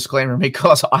needs a disclaimer. May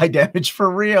cause eye damage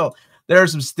for real. There are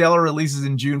some stellar releases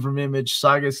in June from Image.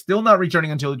 Saga still not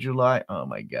returning until July. Oh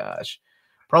my gosh.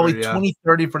 Probably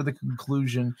 2030 for the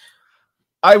conclusion.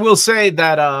 I will say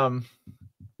that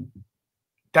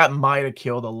that might have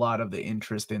killed a lot of the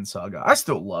interest in Saga. I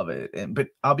still love it, but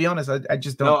I'll be honest, I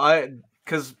just don't. No,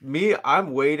 because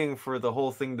I'm waiting for the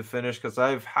whole thing to finish because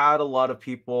I've had a lot of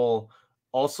people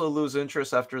also lose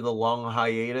interest after the long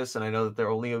hiatus, and I know that they're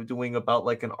only doing about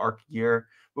like an arc year.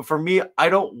 But for me, I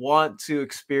don't want to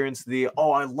experience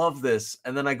I love this,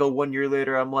 and then I go 1 year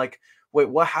later, I'm like, wait,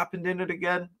 what happened in it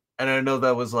again? And I know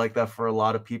that was like that for a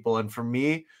lot of people, and for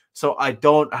me, so I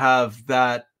don't have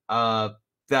that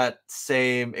that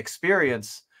same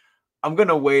experience. I'm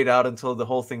gonna wait out until the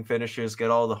whole thing finishes,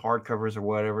 get all the hardcovers or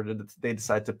whatever they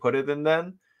decide to put it in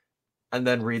then, and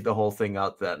then read the whole thing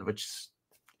out then, which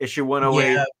issue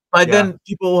 108. Yeah, but then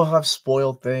people will have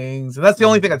spoiled things, and that's the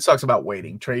only thing that sucks about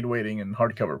waiting, trade waiting, and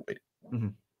hardcover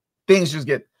waiting. Things just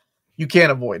you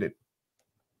can't avoid it.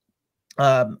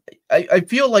 I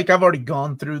feel like I've already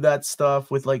gone through that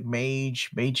stuff with like Mage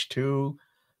 2,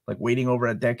 like waiting over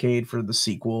a decade for the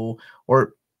sequel,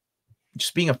 or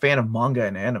just being a fan of manga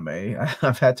and anime.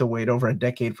 I've had to wait over a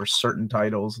decade for certain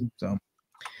titles. So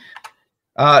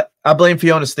I blame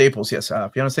Fiona Staples. Yes,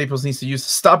 Fiona Staples needs to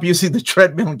stop using the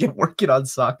treadmill and get working on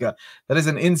Saga. That is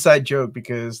an inside joke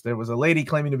because there was a lady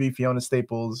claiming to be Fiona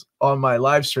Staples on my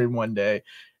live stream one day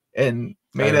and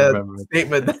made a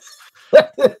statement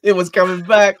that it was coming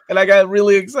back, and I got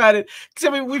really excited because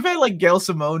I mean we've had like Gail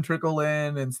Simone trickle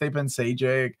in and Stepan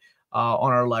Sajak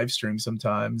on our live stream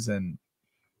sometimes, and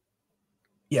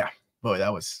yeah, boy,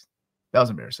 that was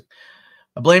embarrassing.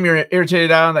 I blame you're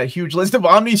irritated out on that huge list of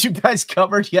omnis you guys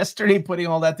covered yesterday. Putting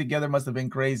all that together must have been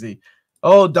crazy.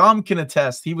 Oh, Dom can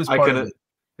attest. He was part of it.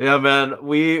 Yeah, man.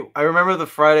 I remember the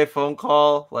Friday phone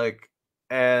call, like,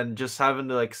 and just having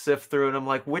to like sift through, and I'm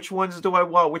like, which ones do I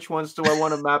want? Which ones do I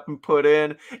want to map and put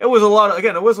in? It was a lot of,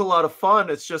 again, it was a lot of fun.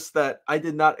 It's just that I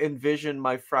did not envision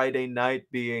my Friday night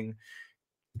being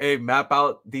a map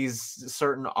out these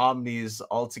certain omnis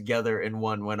all together in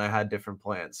one when I had different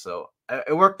plans. So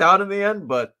it worked out in the end,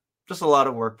 but just a lot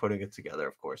of work putting it together,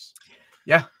 of course.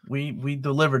 Yeah, we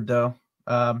delivered though.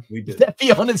 We did. That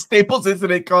Fiona Staples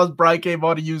incident caused Brian came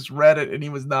on to use Reddit, and he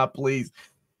was not pleased.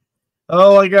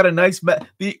 Oh, I got a nice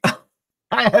I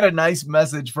had a nice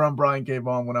message from Brian came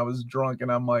on when I was drunk,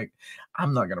 and I'm like,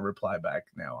 I'm not gonna reply back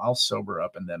now. I'll sober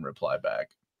up and then reply back.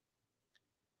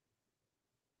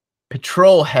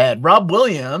 Patrol head Rob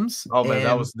Williams. Oh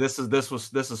man, this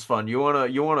is fun. You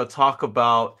wanna talk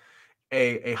about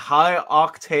a high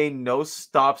octane no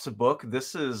stops book?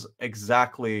 This is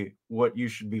exactly what you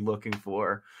should be looking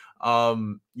for.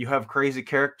 You have crazy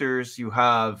characters, you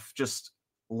have just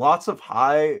lots of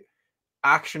high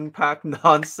action-packed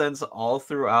nonsense all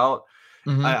throughout.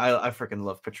 I freaking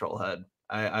love Patrol Head.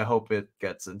 I hope it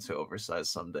gets into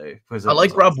oversized someday. I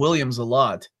like Rob Williams a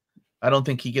lot. I don't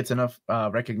think he gets enough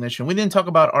recognition. We didn't talk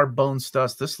about Art Bones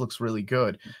Dust. This looks really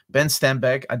good. Ben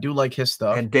Stenbeck, I do like his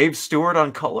stuff. And Dave Stewart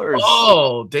on colors.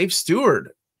 Oh, Dave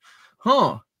Stewart.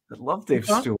 Huh. I love Dave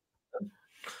Stewart.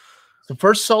 The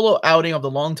first solo outing of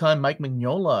the longtime Mike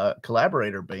Mignola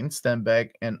collaborator, Ben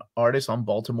Stenbeck, and artist on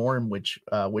Baltimore and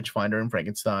Witchfinder and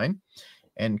Frankenstein.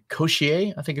 And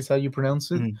Kochier, I think is how you pronounce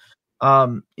it.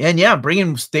 And yeah,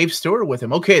 bringing Dave Stewart with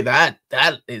him. Okay, that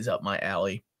is up my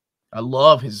alley. I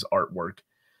love his artwork.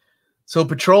 So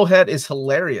Patrol Head is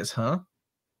hilarious, huh?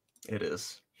 It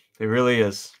is. It really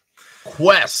is.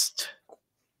 Quest.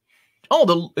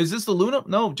 Oh, is this the Luna?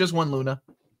 No, just one Luna.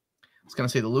 I was going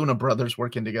to say the Luna brothers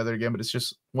working together again, but it's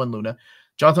just one Luna.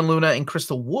 Jonathan Luna and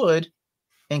Crystal Wood,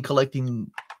 and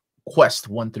collecting Quest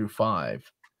 1 through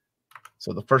 5.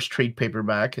 So the first trade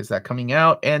paperback, is that coming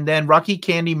out? And then Rocky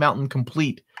Candy Mountain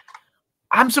Complete.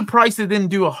 I'm surprised they didn't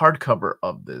do a hardcover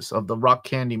of this, of the Rock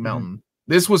Candy Mountain.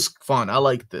 This was fun. I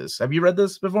like this. Have you read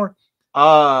this before?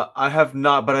 I have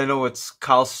not, but I know it's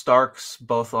Kyle Starks,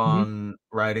 both on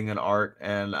writing and art,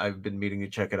 and I've been meaning to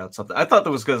check it out. Something I thought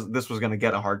that was because this was going to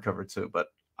get a hardcover too, but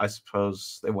I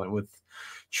suppose they went with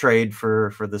trade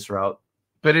for this route.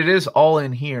 But it is all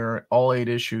in here, all 8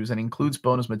 issues, and includes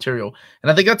bonus material.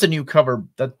 And I think that's a new cover,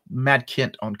 that Matt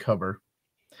Kent on cover.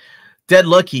 Dead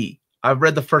Lucky. I've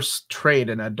read the first trade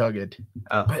and I dug it.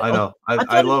 I know.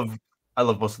 I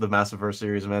love most of the Massiverse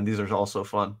series, man. These are also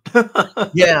fun.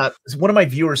 Yeah, one of my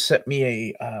viewers sent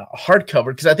me a hardcover,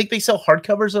 because I think they sell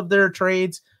hardcovers of their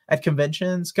trades at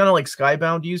conventions, kind of like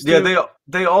Skybound used to. Yeah,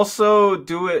 they also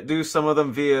do some of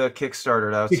them via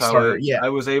Kickstarter. That's how I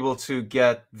was able to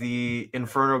get the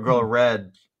Inferno Girl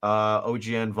Red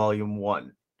OGN Volume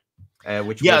 1,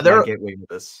 which was my gateway to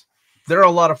this. They're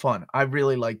a lot of fun. I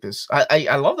really like this.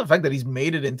 I love the fact that he's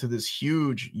made it into this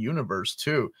huge universe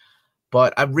too.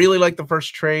 But I really like the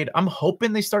first trade. I'm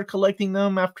hoping they start collecting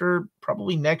them after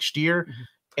probably next year.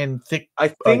 And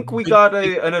I think we got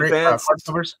an advanced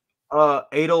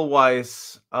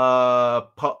Edelweiss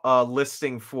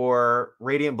listing for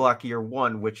Radiant Black Year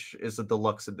 1, which is a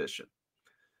deluxe edition.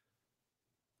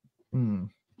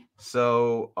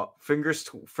 So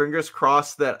fingers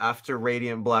crossed that after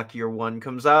Radiant Black Year 1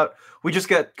 comes out, we just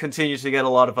continue to get a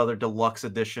lot of other deluxe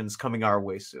editions coming our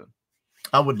way soon.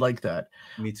 I would like that.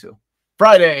 Me too.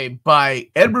 Friday by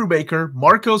Ed Brubaker,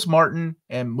 Marcos Martin,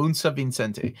 and Munsa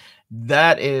Vincente.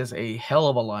 That is a hell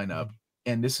of a lineup,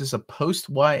 and this is a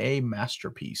post-YA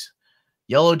masterpiece.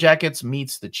 Yellow Jackets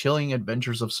meets the chilling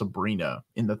adventures of Sabrina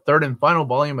in the 3rd and final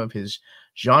volume of his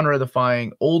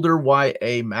genre-defying older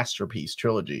YA masterpiece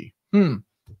trilogy.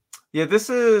 Yeah,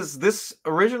 this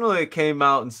originally came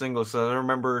out in singles. So I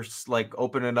remember like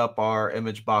opening up our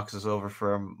image boxes over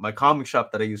from my comic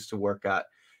shop that I used to work at.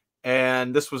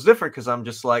 And this was different because I'm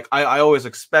just like, I always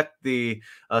expect the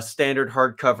standard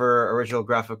hardcover original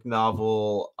graphic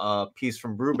novel piece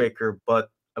from Brubaker, but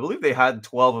I believe they had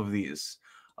 12 of these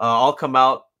all come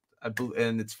out,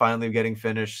 and it's finally getting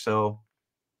finished. So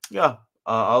yeah,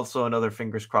 also another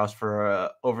fingers crossed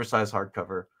for oversized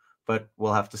hardcover, but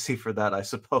we'll have to see for that, I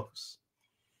suppose.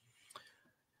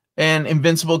 And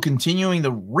Invincible continuing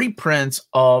the reprints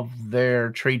of their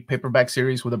trade paperback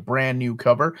series with a brand new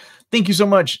cover. Thank you so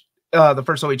much. The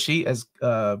first OHC, as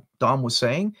Dom was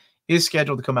saying, is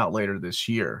scheduled to come out later this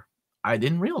year. I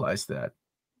didn't realize that.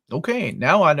 Okay,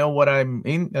 now I know what I'm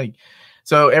in.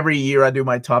 So every year I do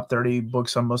my top 30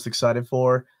 books I'm most excited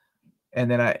for. And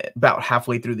then about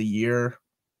halfway through the year,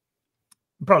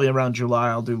 probably around July,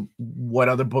 I'll do what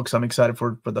other books I'm excited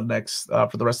for the next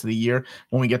for the rest of the year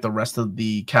when we get the rest of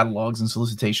the catalogs and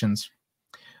solicitations.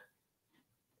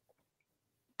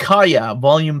 Kaya,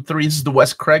 Volume 3. This is the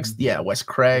Wes Craig. Yeah, Wes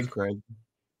Craig.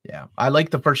 Yeah, I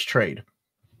like the first trade.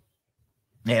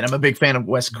 And I'm a big fan of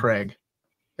Wes Craig.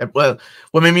 Well,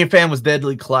 what made me a fan was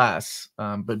Deadly Class.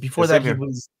 But before that, he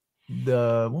was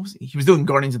he was doing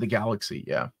Guardians of the Galaxy.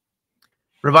 Yeah.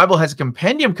 Revival has a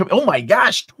compendium. Oh my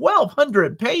gosh,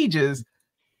 1,200 pages.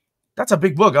 That's a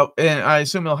big book. And I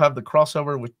assume it'll have the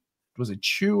crossover with, was it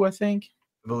Chew, I think?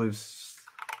 I believe.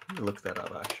 Let me look that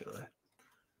up, actually.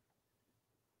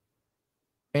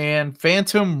 And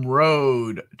Phantom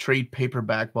Road, trade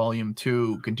paperback, volume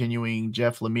 2, continuing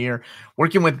Jeff Lemire,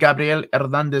 working with Gabriel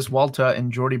Hernandez Walta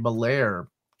and Jordi Belair,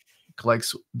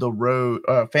 collects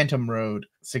the Phantom Road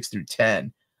 6 through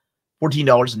 10,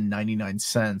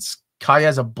 $14.99.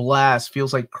 Kaya's a blast,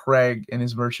 feels like Craig in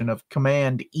his version of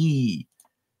Command E.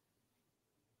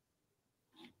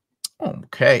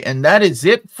 Okay, and that is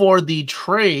it for the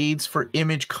trades for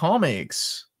Image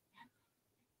Comics.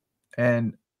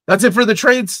 And that's it for the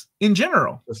trades in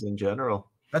general. Just in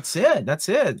general. That's it. That's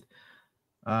it.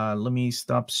 Let me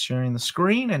stop sharing the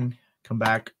screen and come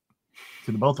back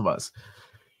to the both of us.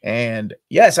 And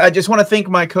yes, I just want to thank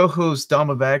my co-host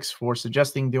DomofX for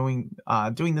suggesting doing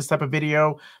this type of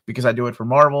video, because I do it for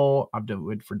Marvel, I do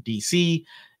it for DC,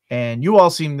 and you all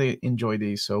seem to enjoy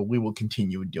these, so we will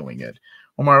continue doing it.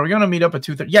 Omar, are we going to meet up at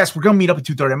 2:30? Yes, we're going to meet up at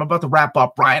 2:30. I'm about to wrap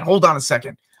up. Brian, hold on a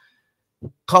second.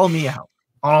 Call me out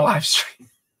on a live stream.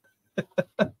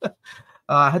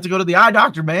 I had to go to the eye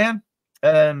doctor, man.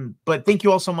 But thank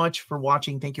you all so much for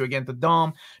watching. Thank you again to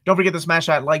Dom. Don't forget to smash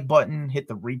that like button, hit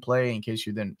the replay in case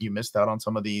you missed out on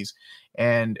some of these.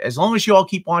 And as long as you all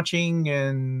keep watching,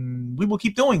 and we will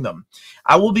keep doing them.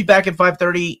 I will be back at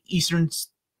 5:30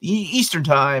 Eastern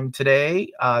time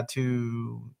today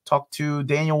to talk to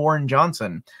Daniel Warren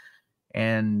Johnson,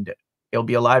 and it'll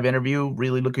be a live interview.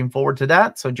 Really looking forward to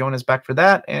that. So join us back for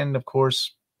that. And of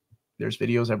course, there's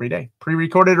videos every day,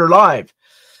 pre-recorded or live.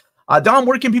 Dom,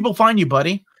 where can people find you,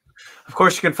 buddy? Of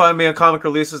course, you can find me on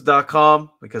comicreleases.com,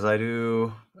 because I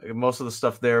do most of the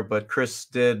stuff there, but Chris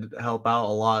did help out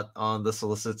a lot on the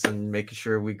solicits and making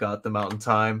sure we got them out in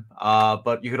time.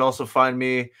 But you could also find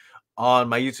me on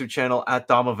my YouTube channel at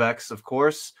DomofX, of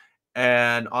course,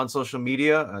 and on social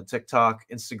media, TikTok,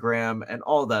 Instagram, and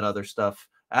all that other stuff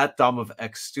at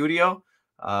DomofX Studio.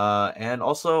 And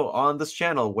also on this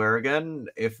channel, where again,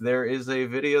 if there is a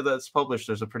video that's published,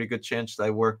 there's a pretty good chance that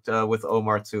I worked with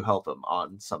Omar to help him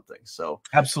on something. So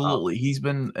absolutely, he's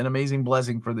been an amazing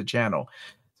blessing for the channel.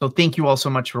 So thank you all so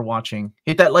much for watching.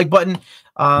 Hit that like button.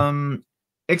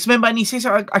 X-Men by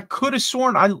Nisesa, I could have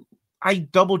sworn I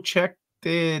double checked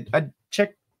it. I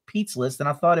checked Pete's list and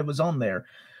I thought it was on there.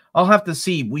 I'll have to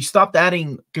see. We stopped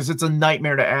adding because it's a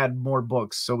nightmare to add more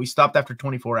books. So we stopped after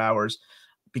 24 hours.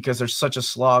 Because there's such a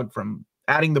slog from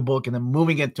adding the book and then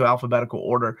moving it to alphabetical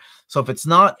order. So if it's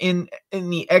not in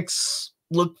the X,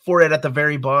 look for it at the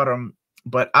very bottom.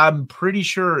 But I'm pretty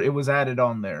sure it was added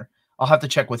on there. I'll have to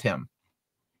check with him.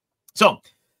 So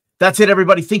that's it,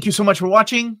 everybody. Thank you so much for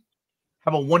watching.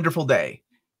 Have a wonderful day.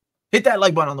 Hit that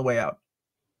like button on the way out.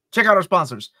 Check out our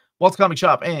sponsors, Walt's Comic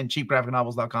Shop and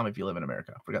cheapgraphicnovels.com if you live in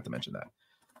America. Forgot to mention that.